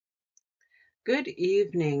Good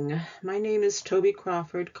evening. My name is Tobey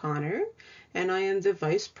Crawford Connor, and I am the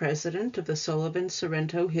Vice President of the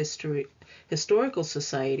Sullivan-Sorrento Historical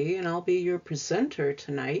Society, and I'll be your presenter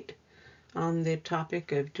tonight on the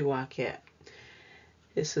topic of Douaquet.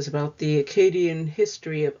 This is about the Acadian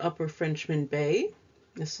history of Upper Frenchman Bay.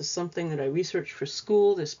 This is something that I researched for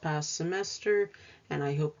school this past semester, and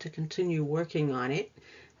I hope to continue working on it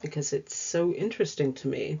because it's so interesting to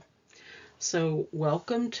me. So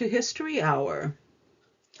welcome to History Hour.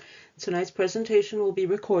 Tonight's presentation will be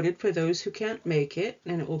recorded for those who can't make it,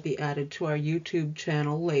 and it will be added to our YouTube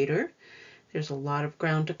channel later. There's a lot of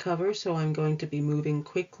ground to cover, so I'm going to be moving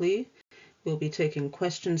quickly. We'll be taking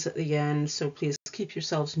questions at the end, so please keep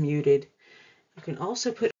yourselves muted. You can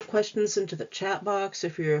also put questions into the chat box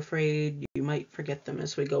if you're afraid you might forget them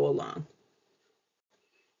as we go along.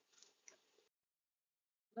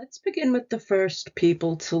 Let's begin with the first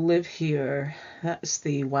people to live here. That's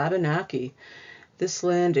the Wabanaki. This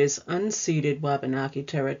land is unceded Wabanaki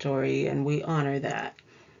territory, and we honor that.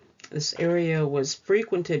 This area was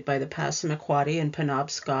frequented by the Passamaquoddy and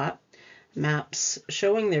Penobscot. Maps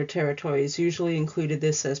showing their territories usually included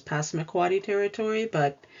this as Passamaquoddy territory,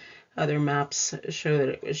 but other maps show that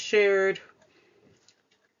it was shared.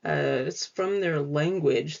 It's from their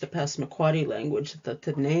language, the Passamaquoddy language, that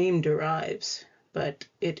the name derives, but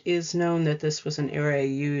it is known that this was an area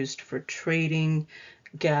used for trading,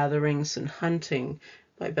 gatherings, and hunting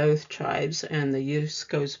by both tribes, and the use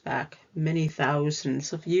goes back many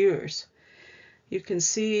thousands of years. You can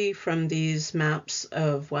see from these maps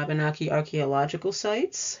of Wabanaki archaeological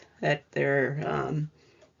sites that they're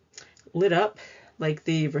lit up like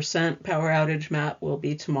the Versant power outage map will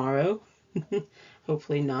be tomorrow.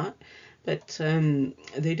 Hopefully not. But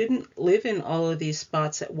they didn't live in all of these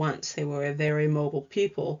spots at once. They were a very mobile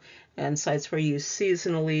people, and sites were used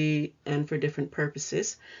seasonally and for different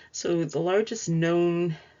purposes. So the largest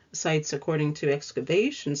known sites, according to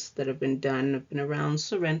excavations that have been done, have been around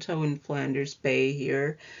Sorrento and Flanders Bay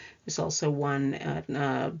here. There's also one at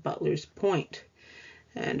Butler's Point.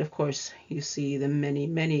 And of course, you see the many,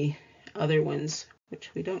 many other ones,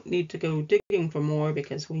 which we don't need to go digging for more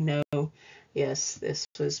because we know, yes, this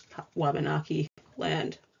was Wabanaki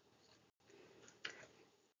land.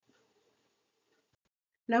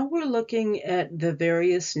 Now we're looking at the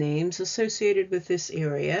various names associated with this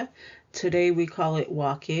area. Today we call it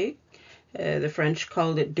Waukeag. The French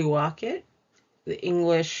called it Douaquet. The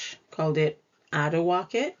English called it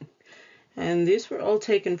Adowaket. And these were all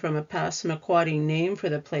taken from a Passamaquoddy name for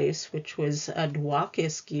the place, which was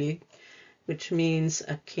Adowakeag, which means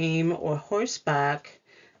a cane or horseback,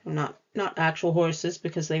 not actual horses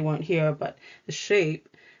because they weren't here, but the shape,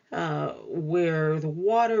 where the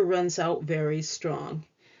water runs out very strong.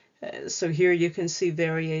 So here you can see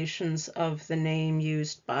variations of the name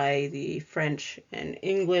used by the French and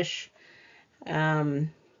English.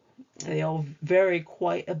 They all vary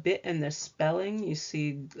quite a bit in their spelling. You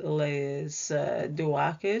see les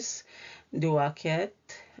Douakes, Douaquet,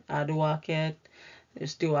 Adowaket.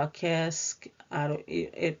 There's Douaquesque.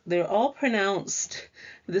 They're all pronounced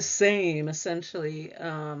the same, essentially,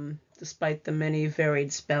 despite the many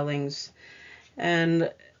varied spellings.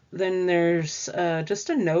 And then there's just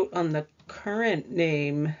a note on the current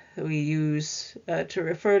name that we use to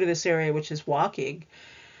refer to this area, which is Waukeag.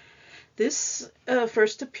 This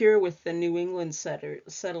first appeared with the New England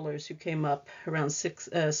settlers who came up around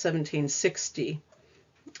 1760.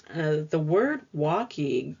 The word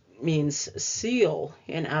Waukeag means seal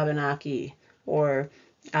in Abenaki, or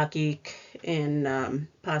Akik in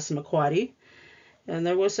Passamaquoddy. And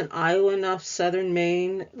there was an island off southern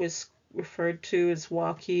Maine that was referred to as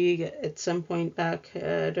Waukeag at some point back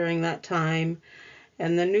during that time.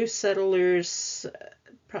 And the new settlers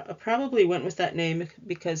probably went with that name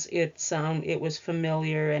because it was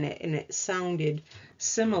familiar and it sounded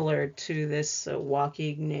similar to this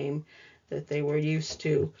Waukeag name that they were used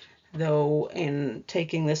to. Though in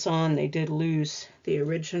taking this on, they did lose the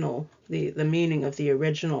original, the meaning of the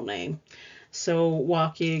original name. So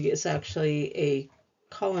Waukeag is actually a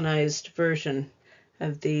colonized version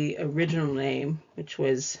of the original name, which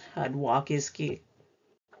was Adwakiski.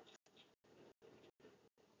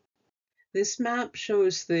 This map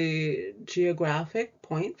shows the geographic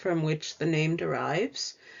point from which the name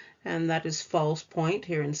derives, and that is Falls Point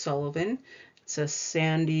here in Sullivan. It's a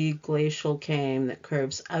sandy glacial cane that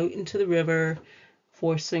curves out into the river,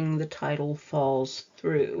 forcing the tidal falls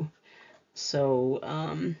through. So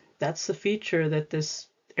that's the feature that this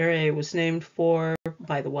area was named for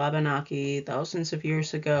by the Wabanaki thousands of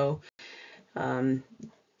years ago. The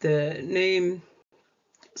name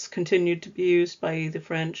continued to be used by the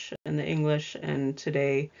French and the English, and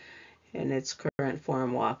today in its current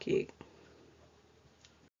form, Waukeag.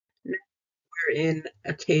 Now we're in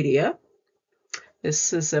Acadia.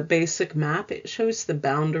 This is a basic map. It shows the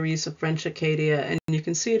boundaries of French Acadia, and you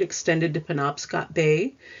can see it extended to Penobscot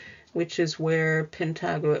Bay, which is where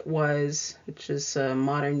Pentagouet was, which is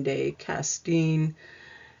modern-day Castine.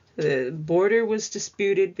 The border was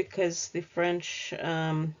disputed because the French,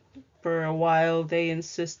 for a while, they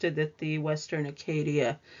insisted that the Western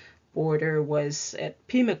Acadia border was at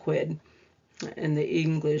Pemaquid, and the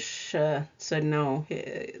English said no,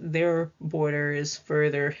 their border is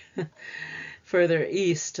further further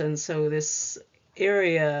east, and so this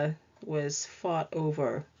area was fought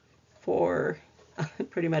over for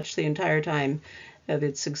pretty much the entire time of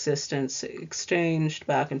its existence, exchanged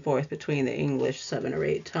back and forth between the English 7 or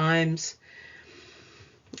 8 times.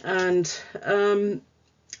 And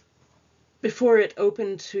before it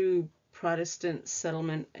opened to Protestant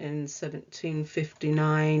settlement in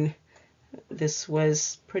 1759, this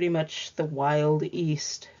was pretty much the wild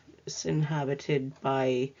east. It's inhabited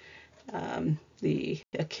by the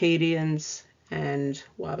Acadians and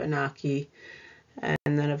Wabanaki.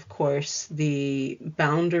 And then, of course, the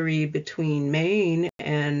boundary between Maine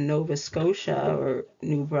and Nova Scotia, or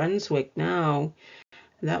New Brunswick now,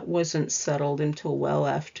 that wasn't settled until well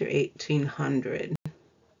after 1800.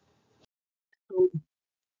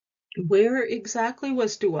 Where exactly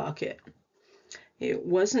was Douaquet? It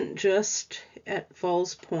wasn't just at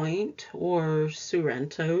Falls Point or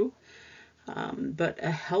Sorrento, but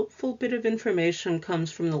a helpful bit of information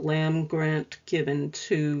comes from the land grant given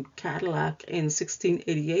to Cadillac in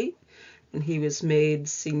 1688, and he was made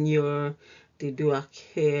Seigneur de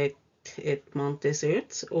Douaquet et Mount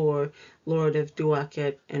Desert, or Lord of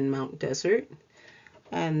Douaquet and Mount Desert.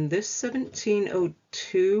 And this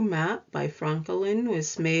 1702 map by Franklin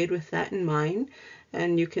was made with that in mind,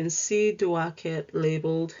 and you can see Douaquet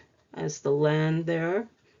labeled as the land there.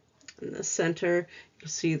 In the center, you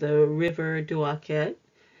see the river Douaquet,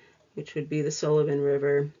 which would be the Sullivan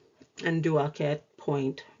River, and Douaquet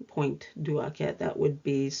Point Douaquet, that would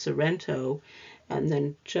be Sorrento. And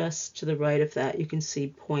then just to the right of that, you can see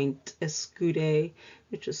Point Escude,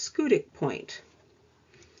 which is Scudic Point.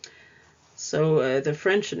 So the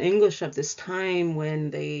French and English of this time, when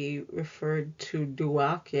they referred to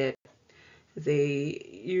Douaquet,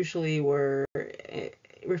 they usually were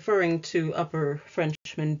referring to Upper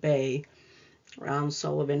Frenchman Bay around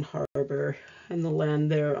Sullivan Harbor and the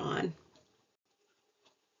land thereon.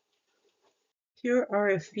 Here are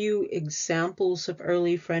a few examples of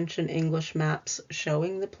early French and English maps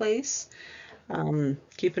showing the place.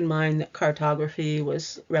 Keep in mind that cartography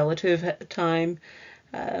was relative at the time,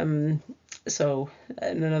 so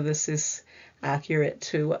none of this is accurate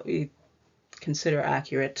to what we consider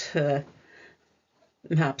accurate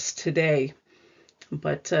maps today.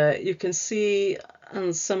 But you can see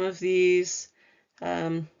on some of these,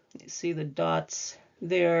 you see the dots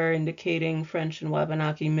there indicating French and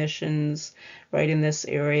Wabanaki missions right in this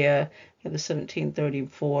area. You have the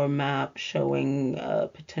 1734 map showing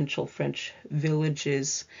potential French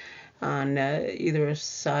villages on either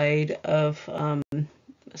side of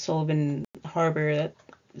Sullivan Harbor.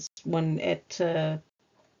 That's one at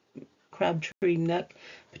Crabtree Neck,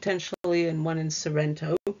 potentially, and one in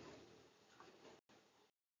Sorrento.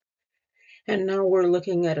 And now we're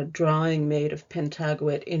looking at a drawing made of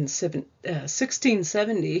Pentagouet in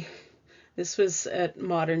 1670. This was at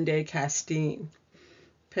modern-day Castine.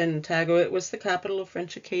 Pentagouet was the capital of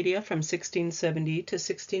French Acadia from 1670 to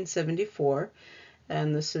 1674,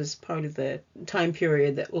 and this is part of the time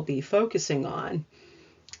period that we'll be focusing on.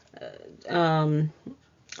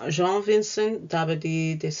 Jean-Vincent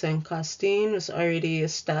d'Abbadie de Saint-Castine was already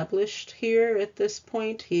established here at this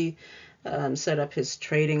point. He set up his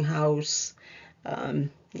trading house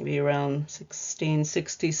maybe around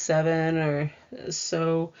 1667 or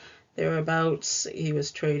so, thereabouts. He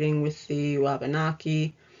was trading with the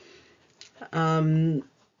Wabanaki.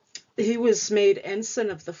 He was made ensign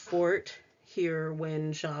of the fort here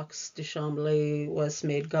when Jacques de Chambly was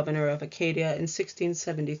made governor of Acadia in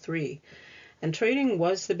 1673. And trading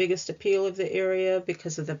was the biggest appeal of the area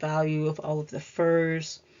because of the value of all of the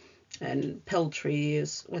furs, and peltry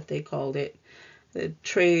is what they called it. The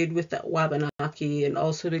trade with the Wabanaki, and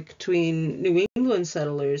also between New England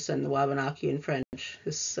settlers and the Wabanaki and French.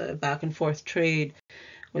 This back and forth trade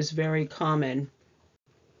was very common.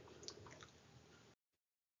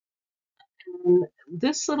 And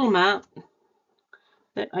this little map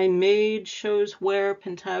that I made shows where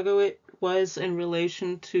Pentagouet was in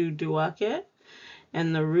relation to Douaquet,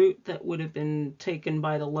 and the route that would have been taken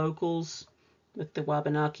by the locals with the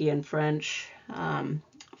Wabanaki and French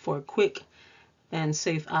for quick and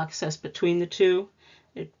safe access between the two.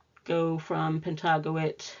 It go from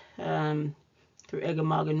Pentagoet through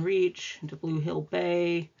Eggemogan Reach into Blue Hill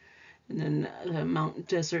Bay, and then the Mount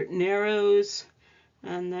Desert Narrows,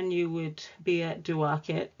 and then you would be at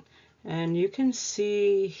Douaquet. And you can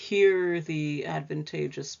see here the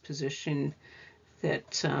advantageous position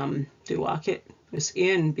that Douaquet was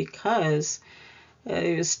in, because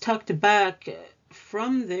it was tucked back.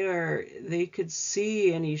 From there, they could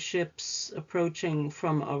see any ships approaching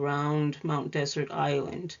from around Mount Desert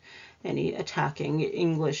Island, any attacking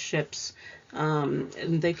English ships.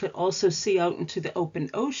 And they could also see out into the open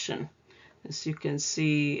ocean, as you can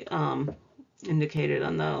see indicated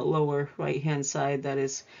on the lower right-hand side. That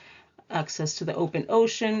is access to the open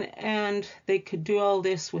ocean, and they could do all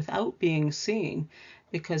this without being seen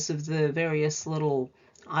because of the various little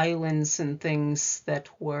islands and things that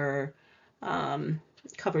were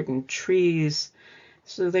covered in trees.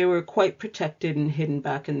 So they were quite protected and hidden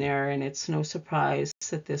back in there, and it's no surprise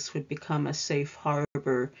that this would become a safe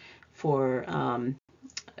harbor for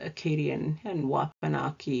Acadian and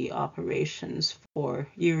Wabanaki operations for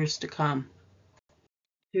years to come.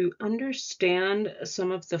 To understand some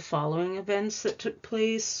of the following events that took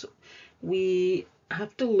place, we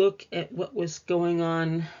have to look at what was going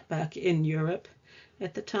on back in Europe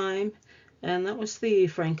at the time, and that was the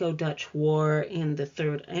Franco-Dutch War and the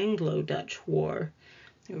Third Anglo-Dutch War.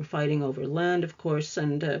 They were fighting over land, of course,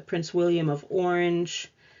 and Prince William of Orange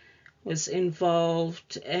was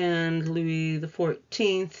involved, and Louis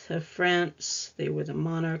XIV of France. They were the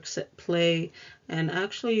monarchs at play, and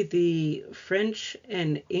actually the French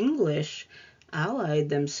and English allied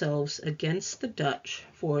themselves against the Dutch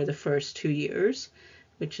for the first 2 years,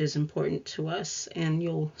 which is important to us, and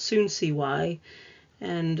you'll soon see why.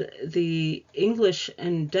 And the English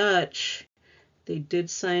and Dutch, they did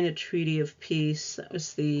sign a treaty of peace. That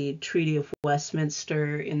was the Treaty of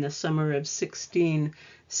Westminster in the summer of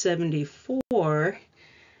 1674.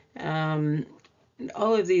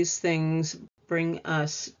 All of these things bring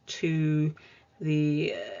us to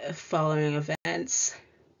the following events.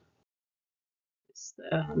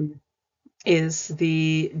 Is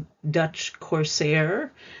the Dutch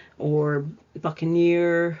corsair or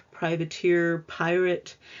buccaneer, privateer,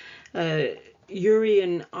 pirate,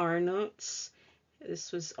 Urian Arnouts.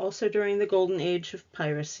 This was also during the golden age of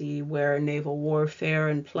piracy, where naval warfare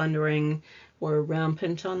and plundering were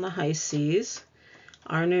rampant on the high seas.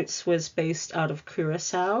 Arnouts was based out of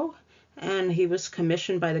Curacao, and he was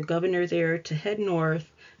commissioned by the governor there to head north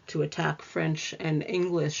to attack French and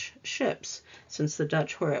English ships, since the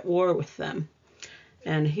Dutch were at war with them.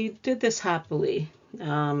 And he did this happily.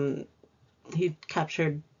 He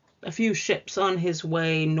captured a few ships on his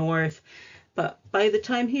way north, but by the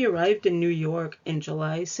time he arrived in New York in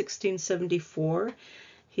July 1674,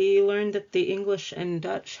 he learned that the English and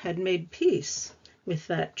Dutch had made peace with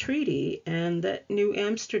that treaty, and that New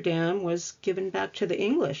Amsterdam was given back to the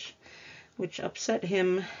English, which upset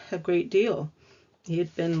him a great deal. He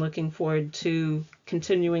had been looking forward to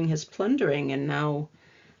continuing his plundering, and now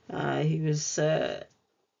he was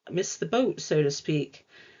missed the boat, so to speak.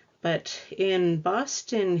 But in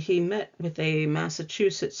Boston, he met with a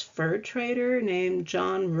Massachusetts fur trader named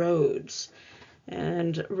John Rhodes.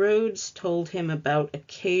 And Rhodes told him about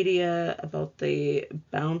Acadia, about the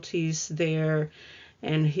bounties there,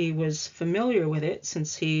 and he was familiar with it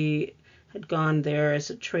since he had gone there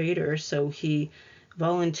as a trader, so he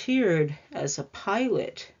volunteered as a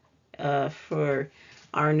pilot for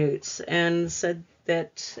Arnouts, and said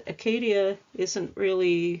that Acadia isn't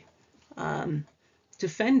really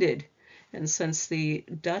defended, and since the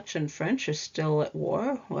Dutch and French are still at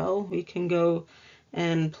war, well, we can go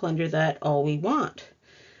and plunder that all we want.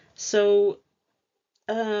 So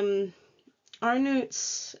Arnouts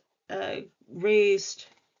raised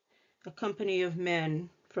a company of men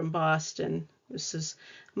from Boston. This is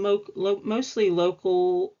mostly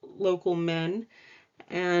local men,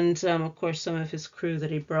 and of course some of his crew that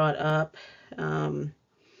he brought up.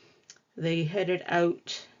 They headed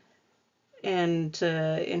out, and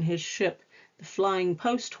in his ship, the Flying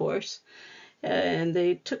Post Horse, and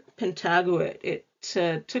they took Pentagoet. It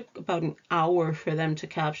took about an hour for them to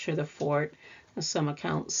capture the fort. Some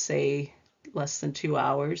accounts say less than 2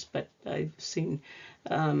 hours, but I've seen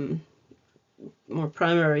more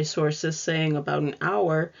primary sources saying about an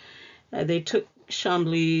hour. They took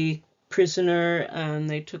Chambly prisoner, and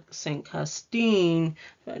they took St. Castine,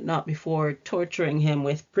 but not before torturing him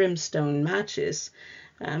with brimstone matches,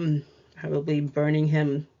 probably burning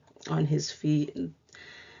him on his feet and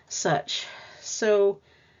such. So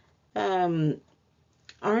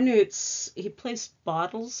Arnouts, he placed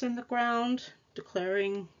bottles in the ground,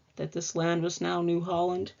 declaring that this land was now New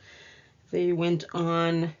Holland. They went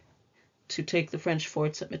on to take the French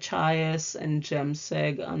forts at Machias and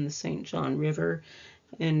Jemseg on the St. John River.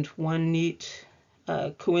 And one neat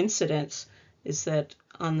coincidence is that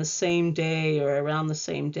on the same day, or around the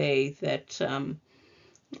same day, that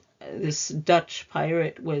this Dutch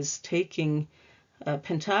pirate was taking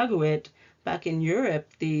Pentagouet, back in Europe,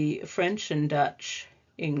 the French and Dutch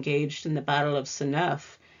engaged in the Battle of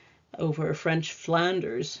Senef over French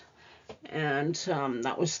Flanders. And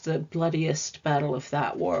that was the bloodiest battle of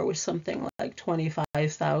that war, with something like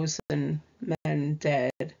 25,000 men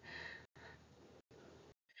dead.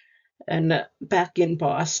 And back in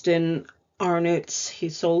Boston, Arnotts, he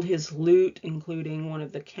sold his loot, including one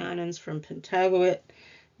of the cannons from Pentagouet.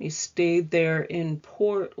 He stayed there in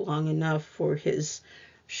port long enough for his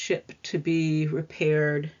ship to be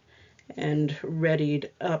repaired and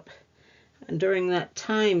readied up. And during that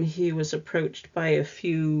time, he was approached by a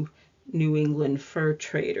few New England fur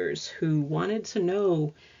traders who wanted to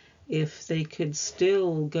know if they could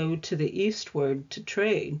still go to the eastward to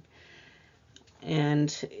trade. And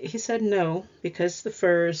he said no, because the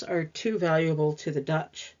furs are too valuable to the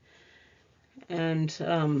Dutch. And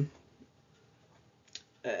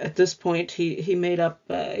at this point, he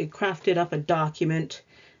crafted up a document,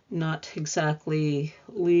 not exactly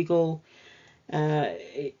legal.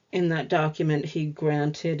 In that document, he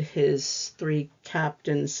granted his 3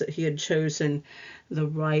 captains that he had chosen the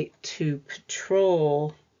right to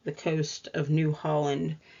patrol the coast of New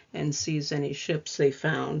Holland and seize any ships they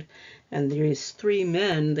found. And these 3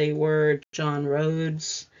 men, they were John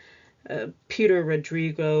Rhodes, Peter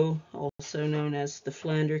Rodrigo, also known as the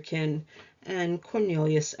Flanderkin, and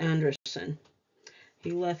Cornelius Anderson.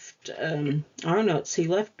 He left Arnotts. He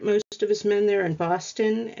left most of his men there in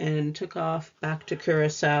Boston and took off back to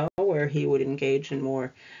Curacao, where he would engage in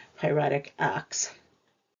more piratic acts.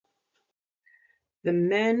 The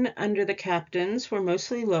men under the captains were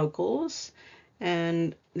mostly locals,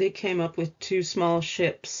 and they came up with 2 small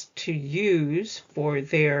ships to use for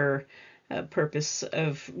their purpose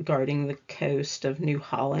of guarding the coast of New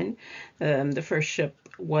Holland. The first ship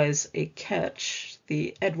was a ketch,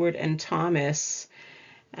 the Edward and Thomas.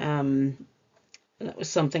 That was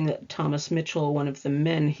something that Thomas Mitchell, one of the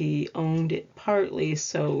men, he owned it partly,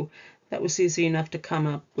 so that was easy enough to come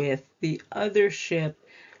up with. The other ship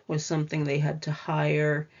was something they had to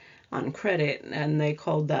hire on credit, and they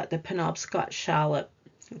called that the Penobscot Shallop,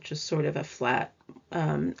 which is sort of a flat,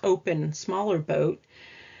 open, smaller boat.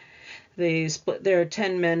 They split their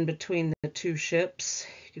 10 men between the 2 ships.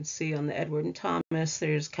 You can see on the Edward and Thomas,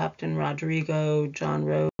 there's Captain Rodrigo, John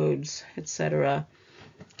Rhodes, etc.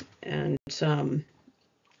 And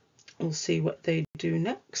we'll see what they do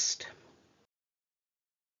next.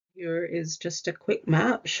 Here is just a quick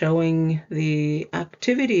map showing the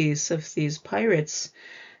activities of these pirates,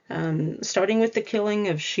 starting with the killing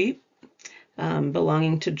of sheep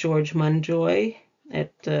belonging to George Munjoy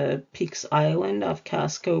at Peaks Island off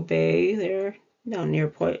Casco Bay, there down near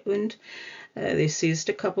Portland. They seized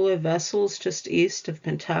a couple of vessels just east of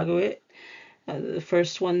Pentagouet. The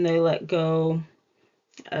first one they let go.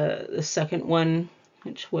 The second one,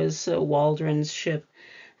 which was Waldron's ship,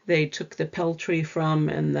 they took the peltry from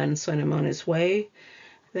and then sent him on his way.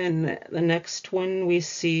 Then the next one we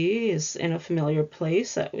see is in a familiar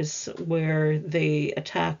place. That was where they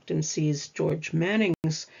attacked and seized George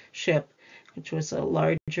Manning's ship, which was a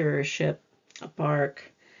larger ship, a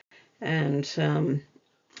bark. And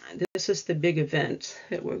this is the big event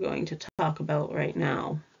that we're going to talk about right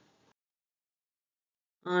now.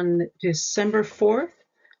 On December 4th,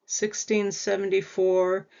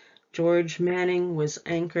 1674, George Manning was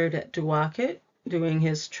anchored at Douaquet doing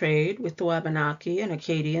his trade with the Wabanaki and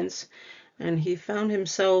Acadians, and he found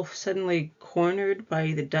himself suddenly cornered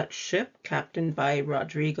by the Dutch ship captained by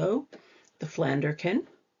Rodrigo, the Flanderkin.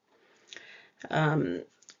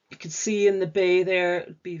 You could see in the bay there,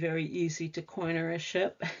 it'd be very easy to corner a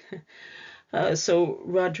ship. So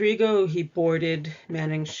Rodrigo, he boarded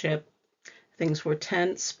Manning's ship. Things were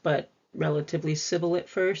tense, but relatively civil at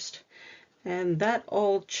first. And that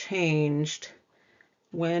all changed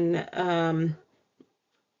when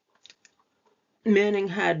Manning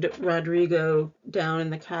had Rodrigo down in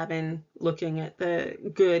the cabin looking at the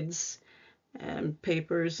goods and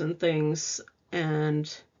papers and things.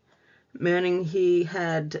 And Manning, he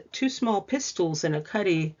had 2 small pistols in a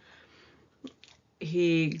cuddy.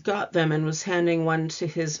 He got them and was handing one to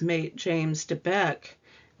his mate, James Douaquet,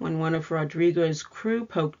 when one of Rodrigo's crew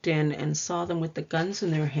poked in and saw them with the guns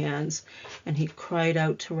in their hands, and he cried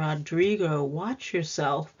out to Rodrigo, "Watch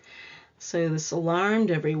yourself." So this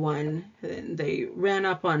alarmed everyone, and they ran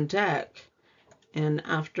up on deck, And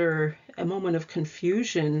after a moment of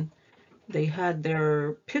confusion, they had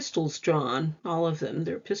their pistols drawn, all of them,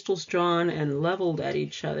 their pistols drawn and leveled at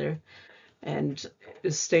each other. And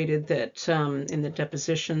it stated that in the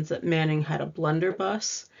depositions that Manning had a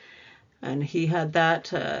blunderbuss, and he had that.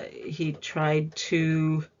 He tried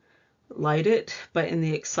to light it, but in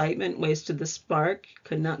the excitement wasted the spark,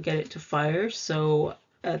 could not get it to fire. So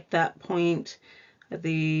at that point,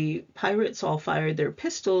 the pirates all fired their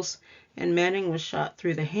pistols, and Manning was shot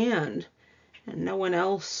through the hand, and no one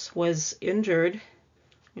else was injured,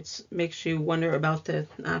 which makes you wonder about the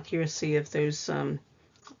accuracy of those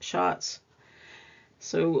shots.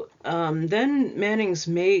 So then Manning's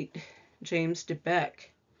mate, James Douaquet,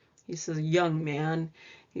 he's a young man,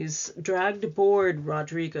 he's dragged aboard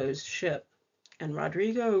Rodrigo's ship, and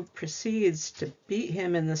Rodrigo proceeds to beat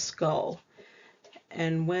him in the skull.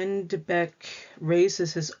 And when Douaquet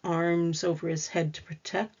raises his arms over his head to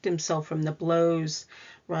protect himself from the blows,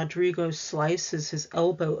 Rodrigo slices his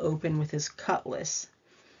elbow open with his cutlass.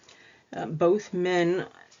 Both men,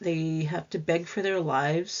 they have to beg for their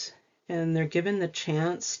lives, and they're given the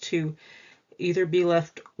chance to either be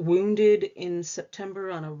left wounded in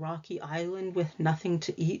September on a rocky island with nothing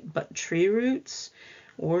to eat but tree roots,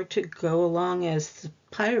 or to go along as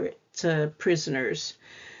pirate prisoners,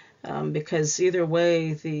 because either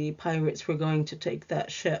way the pirates were going to take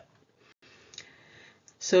that ship.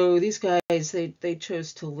 So these guys, they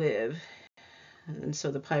chose to live, and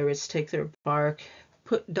so the pirates take their bark,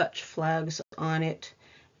 put Dutch flags on it,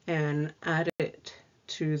 and add it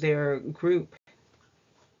to their group.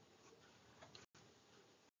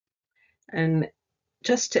 And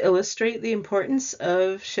just to illustrate the importance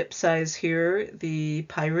of ship size here, the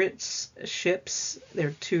pirates' ships,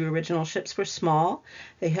 their two original ships, were small.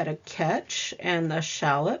 They had a ketch and a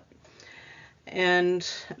shallop. And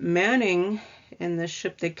Manning, in the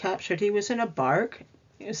ship they captured, he was in a bark.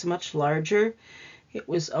 It was much larger. It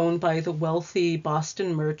was owned by the wealthy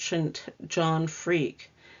Boston merchant John Freak.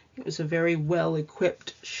 It was a very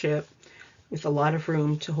well-equipped ship with a lot of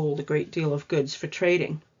room to hold a great deal of goods for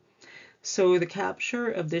trading. So the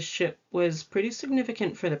capture of this ship was pretty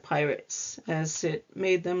significant for the pirates, as it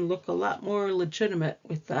made them look a lot more legitimate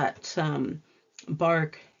with that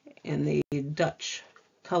bark and the Dutch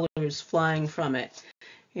colors flying from it,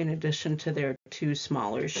 in addition to their two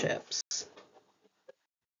smaller ships.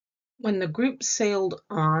 When the group sailed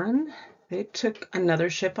on, they took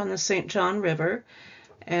another ship on the St. John River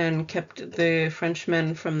and kept the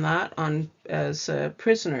Frenchmen from that on as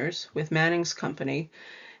prisoners with Manning's company.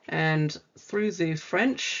 And through the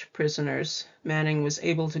French prisoners, Manning was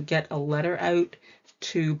able to get a letter out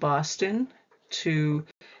to Boston to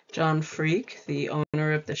John Freak, the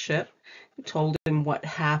owner of the ship. He told him what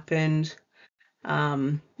happened,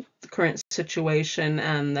 the current situation,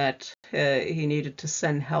 and that he needed to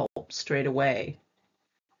send help straight away.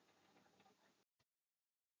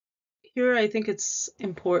 Here, I think it's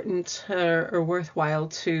important or worthwhile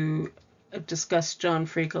to discuss John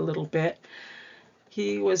Freak a little bit.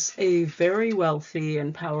 He was a very wealthy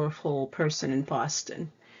and powerful person in Boston.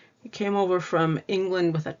 He came over from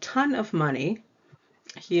England with a ton of money.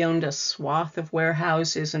 He owned a swath of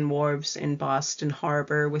warehouses and wharves in Boston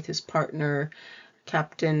Harbor with his partner,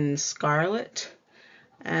 Captain Scarlett.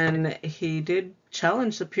 And he did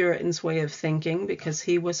challenge the Puritans' way of thinking because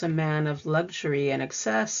he was a man of luxury and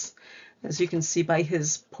excess. As you can see by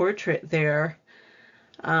his portrait there,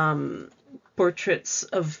 portraits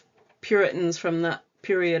of Puritans from that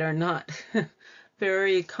period are not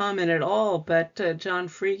very common at all, but John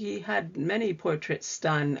Freak had many portraits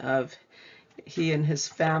done of he and his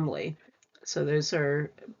family, so those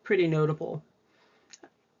are pretty notable.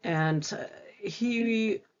 And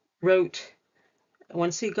he wrote,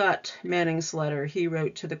 once he got Manning's letter, he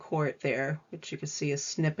wrote to the court there, which you can see a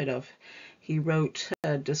snippet of. He wrote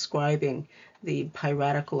describing the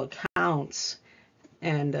piratical accounts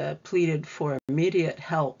and pleaded for immediate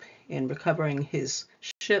help in recovering his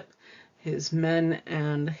ship, his men,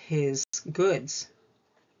 and his goods.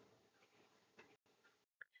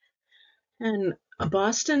 And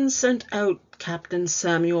Boston sent out Captain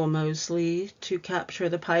Samuel Mosley to capture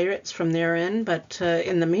the pirates from their end, but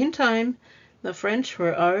in the meantime, the French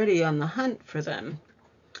were already on the hunt for them.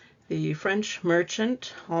 The French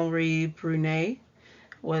merchant, Henri Brunet,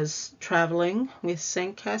 was traveling with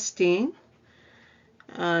St. Castine,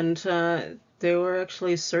 and they were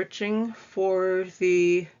actually searching for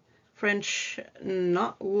the French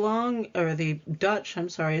the Dutch,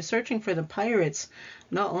 searching for the pirates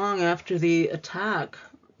not long after the attack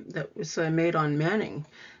that was made on Manning.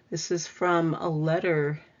 This is from a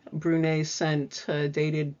letter Brunet sent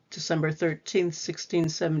dated December 13th,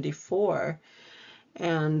 1674.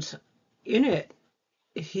 And in it,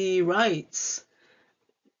 he writes,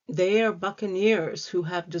 "They are buccaneers who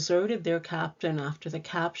have deserted their captain after the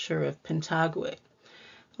capture of Pentagouet.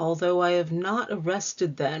 Although I have not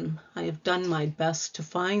arrested them, I have done my best to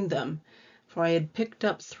find them, for I had picked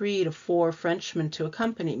up 3 to 4 Frenchmen to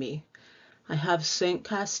accompany me. I have St.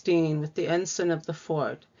 Castine with the ensign of the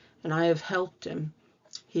fort, and I have helped him.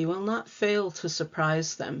 He will not fail to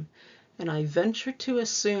surprise them, and I venture to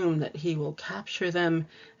assume that he will capture them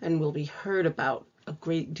and will be heard about a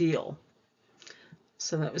great deal."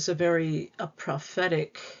 So that was a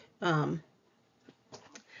prophetic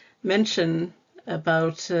mention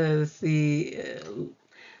about the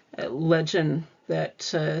legend that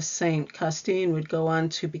Saint Castine would go on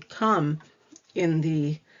to become in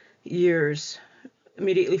the years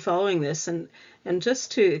immediately following this. And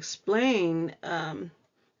just to explain,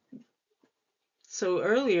 so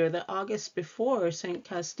earlier, the August before, Saint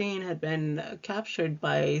Castine had been captured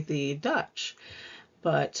by the Dutch,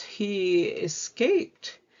 but he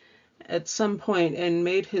escaped at some point and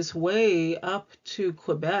made his way up to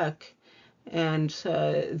Quebec, and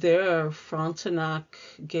there Frontenac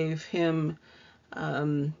gave him a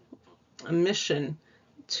mission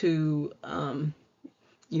to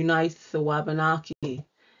unite the Wabanaki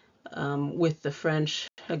with the French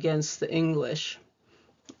against the English,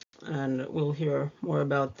 and we'll hear more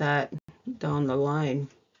about that down the line.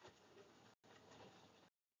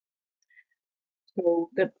 So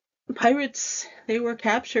the pirates, they were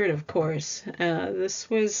captured, of course. This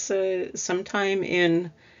was sometime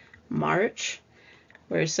in March,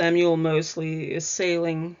 where Samuel Mosley is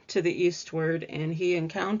sailing to the eastward, and he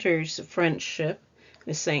encounters a French ship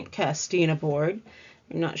with St. Castine aboard.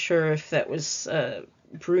 I'm not sure if that was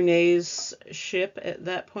Brunet's ship at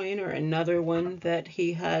that point or another one that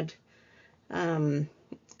he had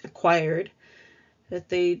acquired, but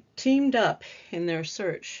they teamed up in their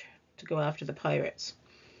search to go after the pirates.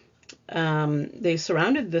 They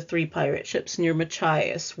surrounded the 3 pirate ships near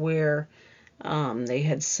Machias, where they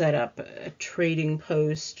had set up a trading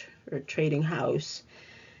post or trading house.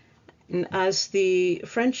 And as the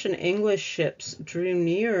French and English ships drew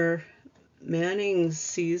near, Manning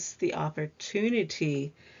seized the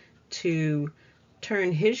opportunity to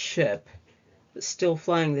turn his ship, still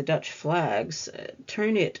flying the Dutch flags,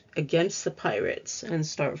 turn it against the pirates and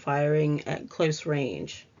start firing at close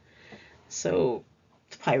range. So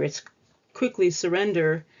the pirates quickly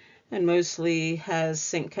surrender, and Mosley has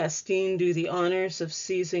St. Castine do the honors of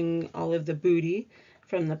seizing all of the booty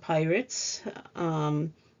from the pirates,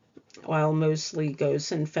 while Mosley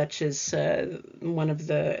goes and fetches one of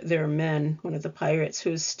their men, one of the pirates,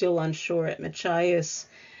 who is still on shore at Machias,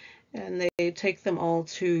 and they take them all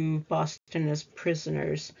to Boston as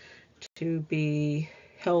prisoners to be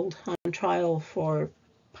held on trial for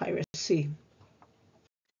piracy.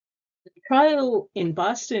 The trial in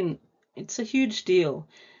Boston, it's a huge deal.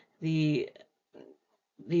 The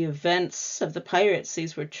events of the pirates,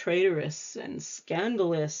 these were traitorous and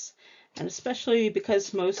scandalous, and especially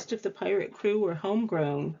because most of the pirate crew were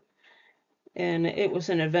homegrown. And it was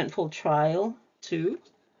an eventful trial, too.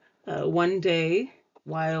 One day,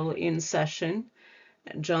 while in session,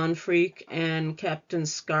 John Freak and Captain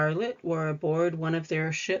Scarlett were aboard one of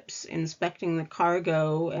their ships inspecting the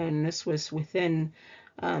cargo, and this was within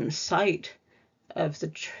sight of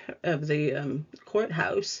the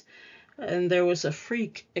courthouse. And there was a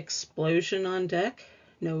freak explosion on deck,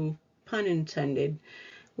 no pun intended,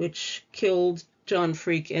 which killed John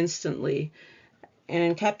Freak instantly.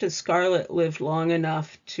 And Captain Scarlett lived long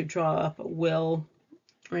enough to draw up a will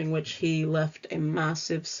in which he left a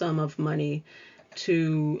massive sum of money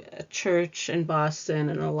to a church in Boston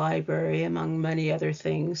and a library, among many other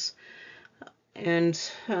things. And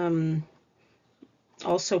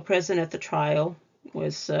also present at the trial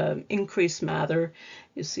was Increase Mather.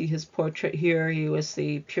 You see his portrait here. He was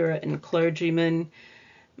the Puritan clergyman,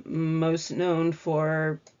 most known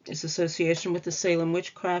for his association with the Salem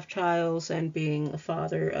witchcraft trials and being the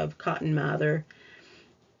father of Cotton Mather.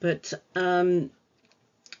 But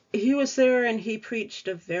he was there, and he preached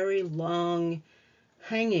a very long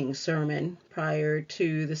hanging sermon prior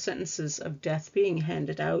to the sentences of death being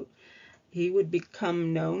handed out. He would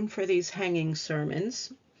become known for these hanging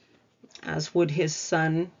sermons, as would his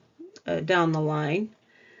son down the line.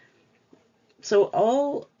 So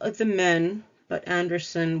all of the men but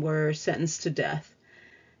Anderson were sentenced to death,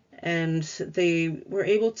 and they were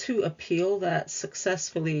able to appeal that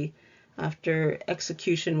successfully after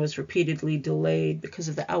execution was repeatedly delayed because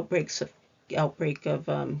of the outbreak of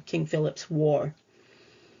King Philip's War.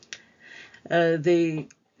 They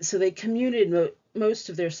commuted most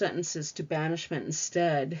of their sentences to banishment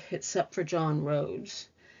instead, except for John Rhodes.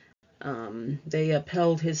 They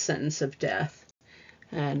upheld his sentence of death,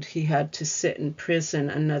 and he had to sit in prison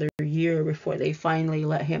another year before they finally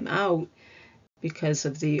let him out because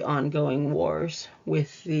of the ongoing wars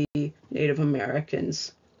with the Native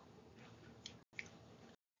Americans.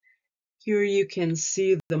 Here you can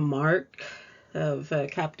see the mark of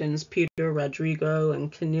Captains Peter Rodrigo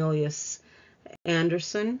and Cornelius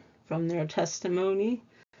Anderson from their testimony.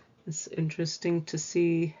 It's interesting to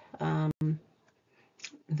see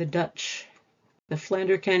the Dutch, the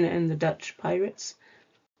Flanderken and the Dutch pirates.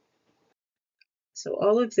 So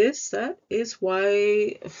all of this, that is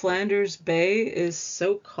why Flanders Bay is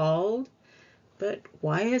so called, but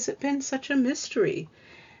why has it been such a mystery?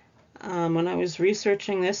 When I was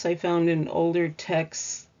researching this, I found in older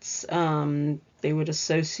texts they would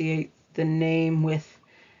associate the name with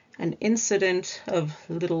an incident of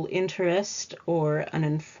little interest or an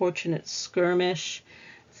unfortunate skirmish,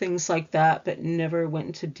 things like that, but never went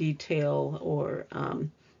into detail or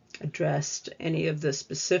addressed any of the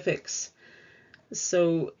specifics.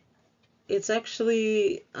 So it's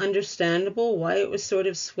actually understandable why it was sort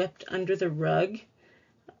of swept under the rug.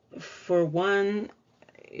 For one,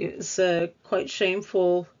 it's quite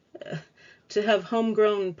shameful to have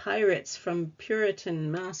homegrown pirates from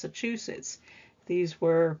Puritan Massachusetts. These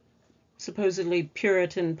were supposedly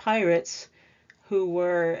Puritan pirates who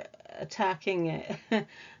were attacking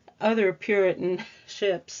other Puritan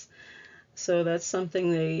ships. So that's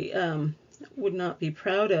something they would not be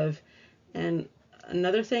proud of. And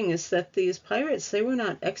another thing is that these pirates, they were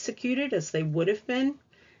not executed as they would have been,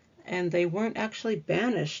 and they weren't actually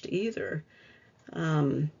banished either.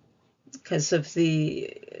 Because of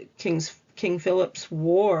the King Philip's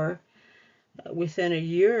War, within a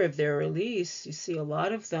year of their release, you see a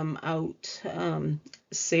lot of them out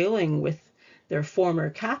sailing with their former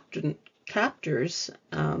captors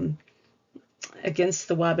against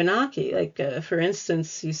the Wabanaki. Like, for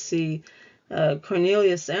instance, you see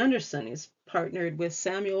Cornelius Anderson. He's partnered with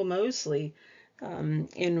Samuel Mosley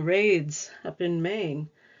in raids up in Maine.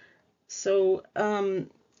 So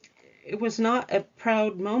it was not a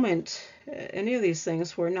proud moment. Any of these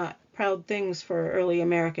things were not proud things for early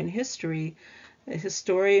American history.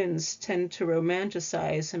 Historians tend to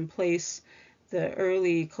romanticize and place the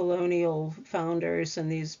early colonial founders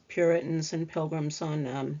and these Puritans and Pilgrims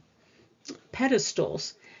on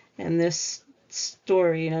pedestals. And this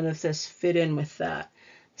story, none of this fit in with that.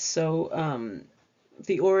 So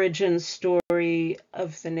the origin story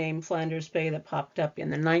of the name Flanders Bay that popped up in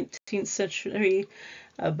the 19th century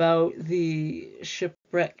about the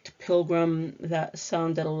shipwrecked pilgrim, that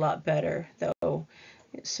sounded a lot better, though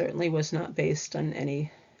it certainly was not based on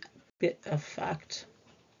any bit of fact.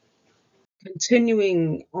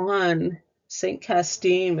 Continuing on, St.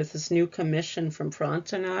 Castine, with his new commission from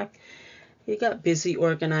Frontenac, he got busy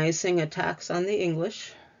organizing attacks on the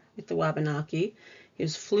English with the Wabanaki. He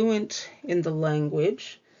was fluent in the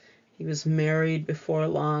language. He was married before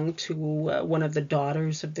long to one of the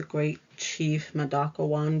daughters of the great chief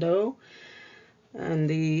Madakawando, and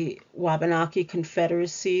the Wabanaki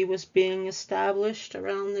Confederacy was being established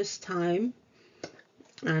around this time.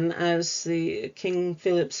 And as the King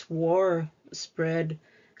Philip's War spread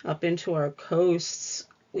up into our coasts,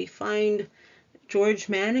 we find George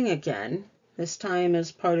Manning again, this time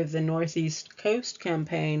as part of the Northeast Coast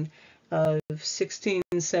Campaign of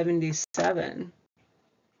 1677.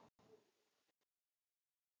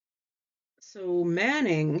 So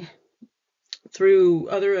Manning, through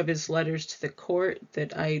other of his letters to the court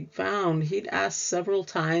that I found, he'd asked several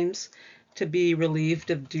times to be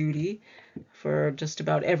relieved of duty for just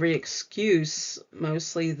about every excuse,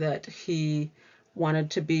 mostly that he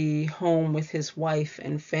wanted to be home with his wife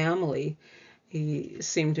and family. He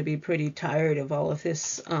seemed to be pretty tired of all of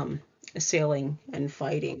this sailing and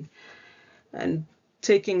fighting. And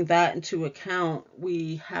taking that into account,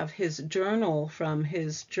 we have his journal from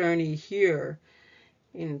his journey here,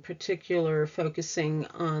 in particular focusing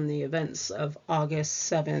on the events of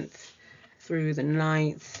August 7th through the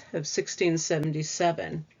 9th of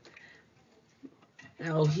 1677.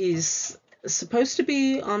 Now, he's supposed to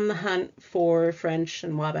be on the hunt for French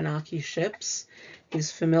and Wabanaki ships.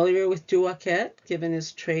 He's familiar with Douaquet, given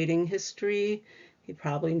his trading history. He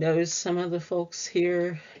probably knows some of the folks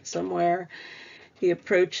here somewhere. He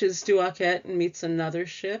approaches Douaquet and meets another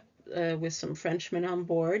ship with some Frenchmen on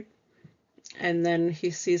board. And then he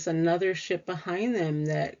sees another ship behind them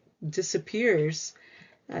that disappears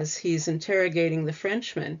as he's interrogating the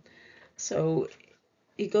Frenchman. So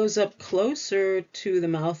he goes up closer to the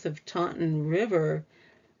mouth of Taunton River,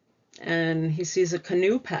 and he sees a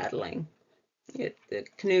canoe paddling. The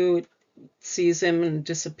canoe sees him and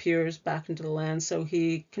disappears back into the land. So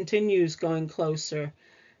he continues going closer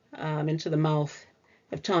into the mouth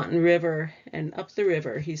of Taunton River, and up the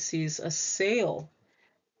river he sees a sail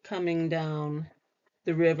coming down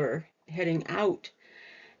the river heading out.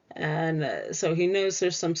 And so he knows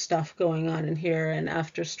there's some stuff going on in here. And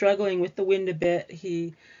after struggling with the wind a bit,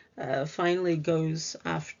 he finally goes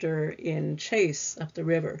after in chase up the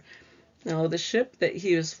river. Now, the ship that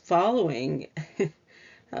he was following,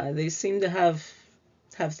 they seem to have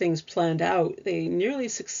things planned out. They nearly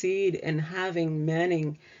succeed in having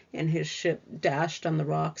Manning and his ship dashed on the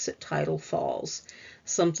rocks at tidal falls,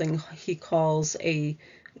 something he calls a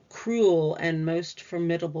cruel and most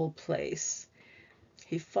formidable place.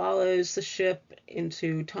 He follows the ship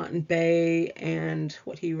into Taunton Bay, and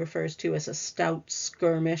what he refers to as a stout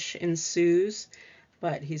skirmish ensues,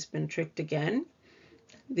 but he's been tricked again.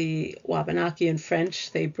 The Wabanaki and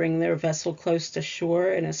French, they bring their vessel close to shore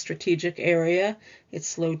in a strategic area.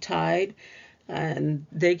 It's low tide, and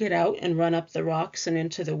they get out and run up the rocks and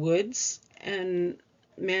into the woods, and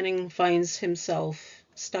Manning finds himself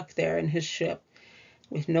stuck there in his ship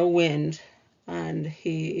with no wind, and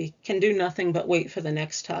he can do nothing but wait for the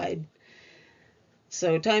next tide.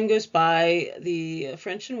 So time goes by. The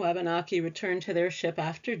French and Wabanaki return to their ship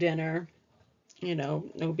after dinner.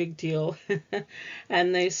 No big deal.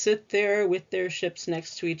 And they sit there with their ships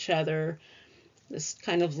next to each other, just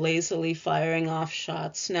kind of lazily firing off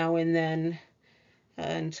shots now and then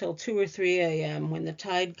until 2 or 3 a.m. when the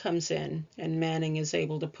tide comes in and Manning is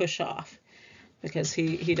able to push off, because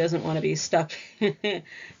he doesn't want to be stuck in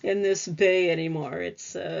this bay anymore.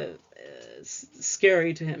 It's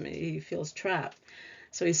scary to him. He feels trapped.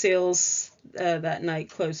 So he sails that night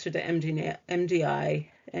closer to MDI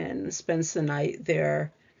and spends the night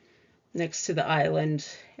there next to the island.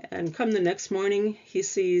 And come the next morning, he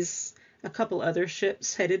sees a couple other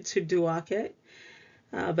ships headed to Douaquet,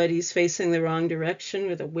 but he's facing the wrong direction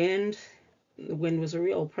with the wind. The wind was a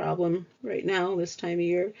real problem right now, this time of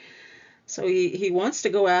year. So he wants to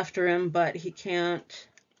go after him, but he can't.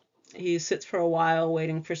 He sits for a while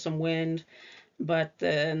waiting for some wind, but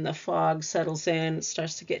then the fog settles in, it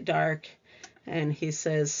starts to get dark, and he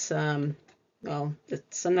says, well,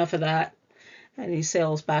 it's enough of that, and he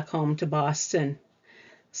sails back home to Boston.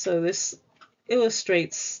 So this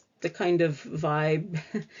illustrates the kind of vibe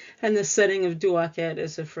and the setting of Douaquet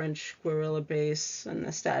as a French guerrilla base and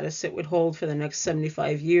the status it would hold for the next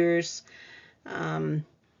 75 years.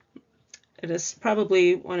 It is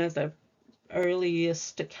probably one of the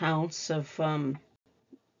earliest accounts of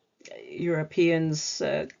Europeans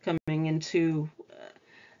coming into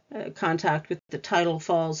contact with the tidal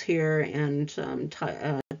falls here and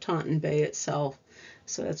Taunton Bay itself.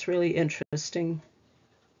 So that's really interesting.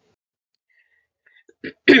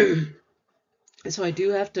 So I do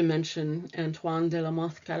have to mention Antoine de la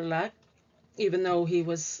Mothe-Cadillac. Even though he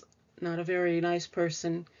was not a very nice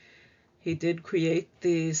person, he did create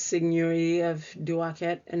the seigneury of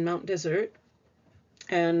Douaquet and Mount Desert,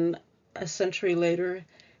 and a century later,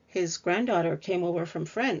 his granddaughter came over from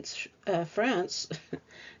France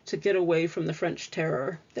to get away from the French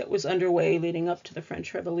terror that was underway leading up to the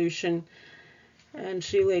French Revolution, and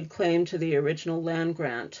she laid claim to the original land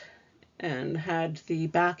grant and had the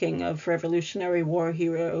backing of Revolutionary War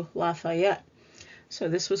hero Lafayette. So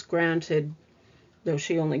this was granted, though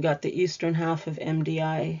she only got the eastern half of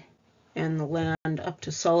MDI and the land up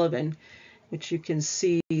to Sullivan, which you can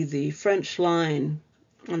see the French line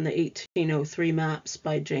on the 1803 maps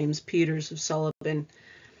by James Peters of Sullivan.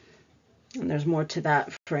 And there's more to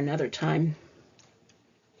that for another time.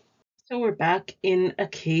 So we're back in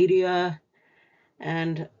Acadia,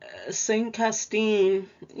 and Saint Castine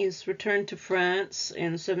is returned to France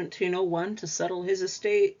in 1701 to settle his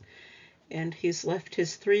estate, and he's left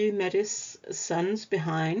his 3 Métis sons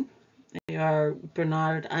behind. They are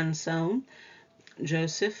Bernard Anselme,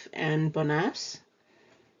 Joseph, and Bonace.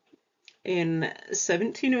 In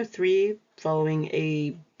 1703, following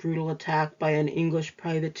a brutal attack by an English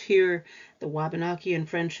privateer, the Wabanaki and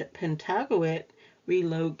French at Pentagouet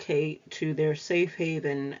relocate to their safe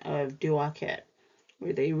haven of Douaquet,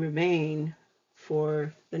 where they remain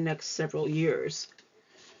for the next several years.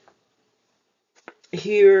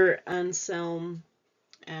 Here, Anselme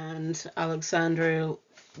and Alexandre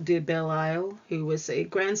de Belle-Isle, who was a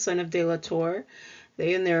grandson of de la Tour,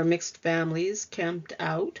 they and their mixed families camped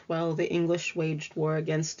out while the English waged war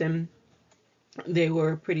against him. They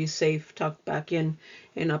were pretty safe, tucked back in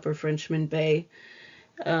Upper Frenchman Bay.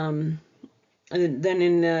 And then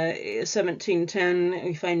in 1710,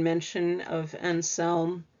 we find mention of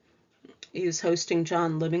Anselme. He was hosting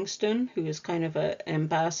John Livingston, who is kind of an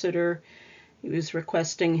ambassador He was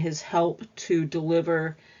requesting his help to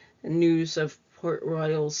deliver news of Port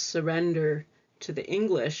Royal's surrender to the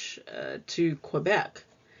English to Quebec.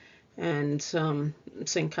 And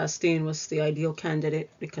St. Castin was the ideal candidate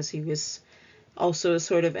because he was also a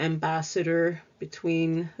sort of ambassador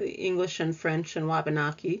between the English and French and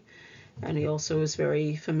Wabanaki. And he also was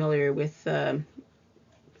very familiar with the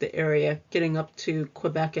area, getting up to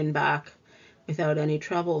Quebec and back without any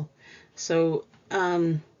trouble. So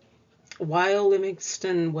while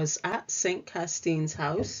Livingston was at St. Castin's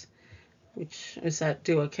house, which is at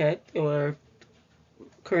Douaquet, or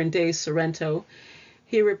current-day Sorrento,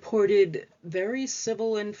 he reported very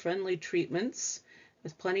civil and friendly treatments,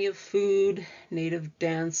 with plenty of food, native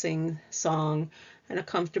dancing, song, and a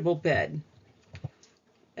comfortable bed.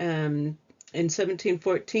 In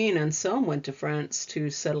 1714, Anselm went to France to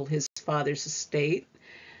settle his father's estate,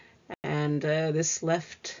 and this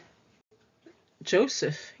left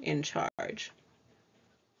Joseph in charge.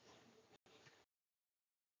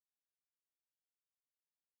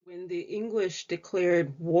 When the English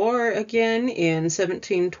declared war again in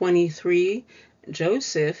 1723,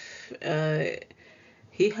 Joseph,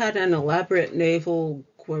 he had an elaborate naval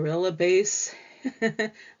guerrilla base,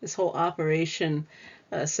 this whole operation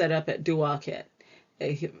set up at Douaquet.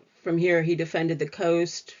 From here, he defended the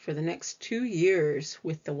coast for the next 2 years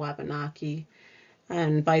with the Wabanaki.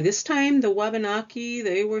 And by this time, the Wabanaki,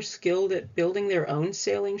 they were skilled at building their own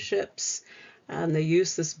sailing ships. And they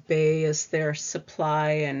used this bay as their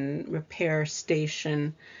supply and repair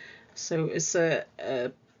station. So it's a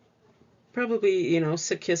probably,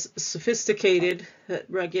 sophisticated,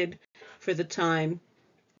 rugged for the time,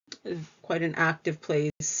 quite an active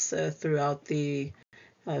place throughout the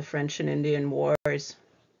French and Indian Wars.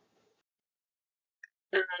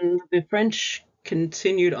 And the French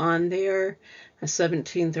continued on there. A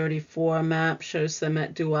 1734 map shows them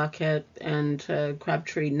at Douaquet and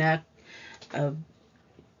Crabtree Neck,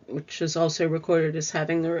 which is also recorded as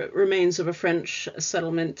having the remains of a French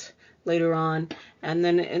settlement later on. And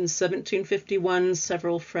then in 1751,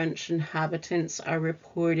 several French inhabitants are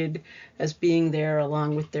reported as being there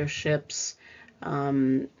along with their ships.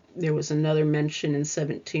 There was another mention in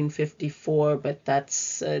 1754, but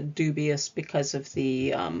that's dubious because of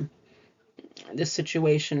the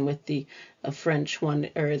situation with the French one,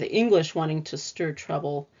 or the English wanting to stir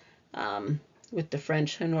trouble with the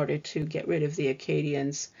French in order to get rid of the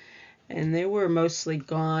Acadians. And they were mostly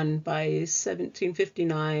gone by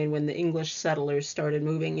 1759 when the English settlers started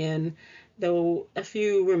moving in, though a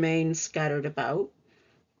few remained scattered about.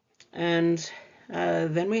 And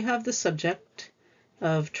then we have the subject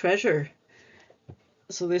of treasure.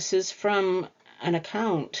 So this is from an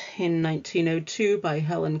account in 1902 by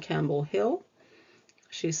Helen Campbell Hill.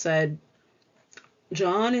 She said,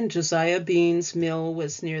 John and Josiah Bean's mill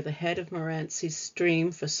was near the head of Morenci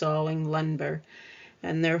Stream for sawing lumber,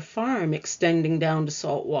 and their farm extending down to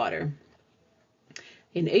salt water.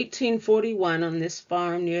 In 1841, on this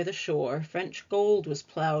farm near the shore, French gold was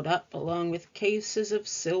plowed up, along with cases of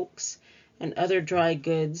silks and other dry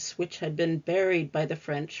goods which had been buried by the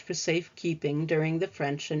French for safekeeping during the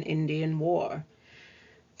French and Indian War.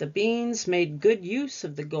 The Beans made good use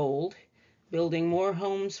of the gold, building more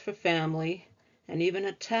homes for family, and even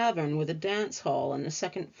a tavern with a dance hall on the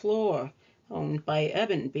second floor, owned by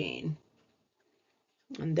Eben Bean.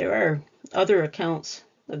 And there are other accounts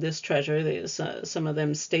of this treasure. Some of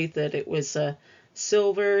them state that it was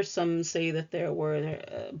silver. Some say that there were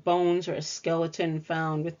bones or a skeleton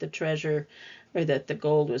found with the treasure, or that the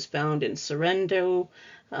gold was found in Sorrento.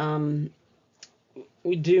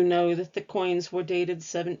 We do know that the coins were dated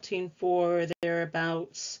 1704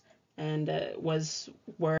 thereabouts, and was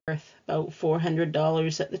worth about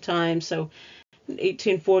 $400 at the time. So in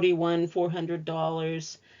 1841,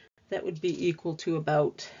 $400. That would be equal to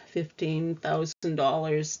about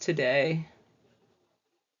 $15,000 today.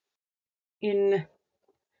 And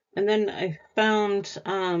then I found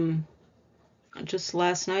just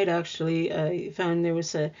last night, actually, I found there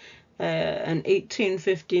was an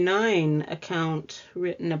 1859 account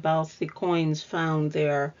written about the coins found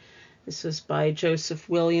there. This was by Joseph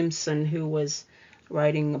Williamson, who was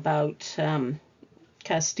writing about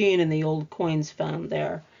Castine and the old coins found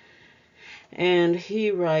there. And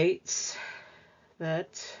he writes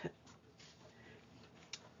that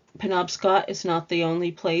Penobscot is not the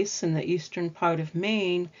only place in the eastern part of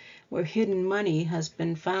Maine where hidden money has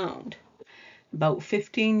been found. About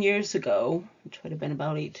 15 years ago, which would have been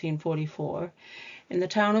about 1844, in the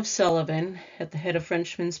town of Sullivan, at the head of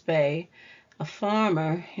Frenchman's Bay, a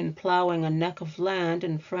farmer, in plowing a neck of land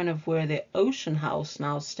in front of where the Ocean House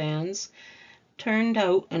now stands, turned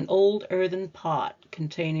out an old earthen pot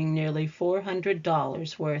containing nearly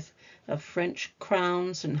 $400 worth of French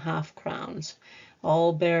crowns and half-crowns,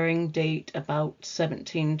 all bearing date about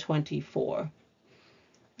 1724.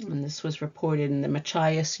 And this was reported in the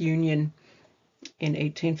Machias Union in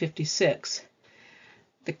 1856.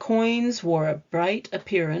 The coins wore a bright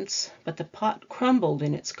appearance, but the pot crumbled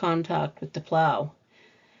in its contact with the plow.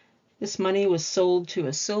 This money was sold to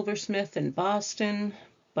a silversmith in Boston,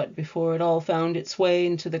 but before it all found its way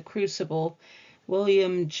into the crucible,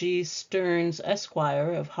 William G. Stearns,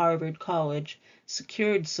 Esquire, of Harvard College,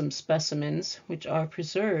 secured some specimens which are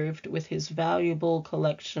preserved with his valuable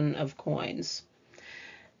collection of coins.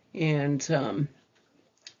 And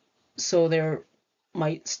so there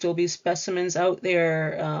might still be specimens out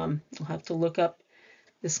there. I'll have to look up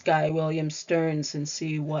this guy, William Stearns, and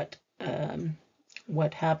see what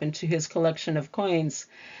happened to his collection of coins.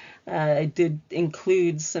 I did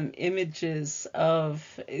include some images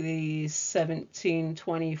of the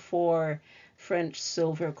 1724 French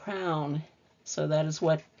silver crown. So that is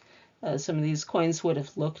what some of these coins would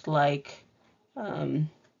have looked like. And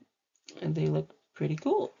they look pretty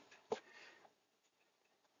cool.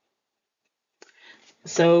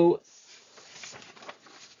 So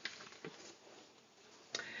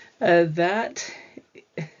that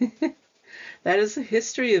is the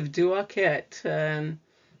history of Douaquet.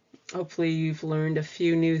 Hopefully you've learned a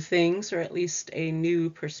few new things, or at least a new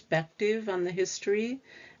perspective on the history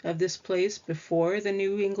of this place before the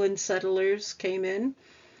New England settlers came in.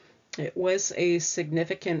 It was a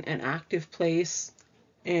significant and active place,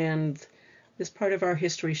 and this part of our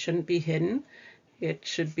history shouldn't be hidden. It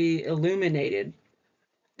should be illuminated,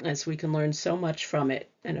 as we can learn so much from it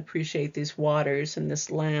and appreciate these waters and this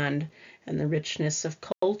land and the richness of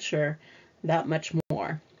culture that much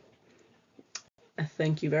more.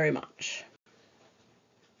 Thank you very much.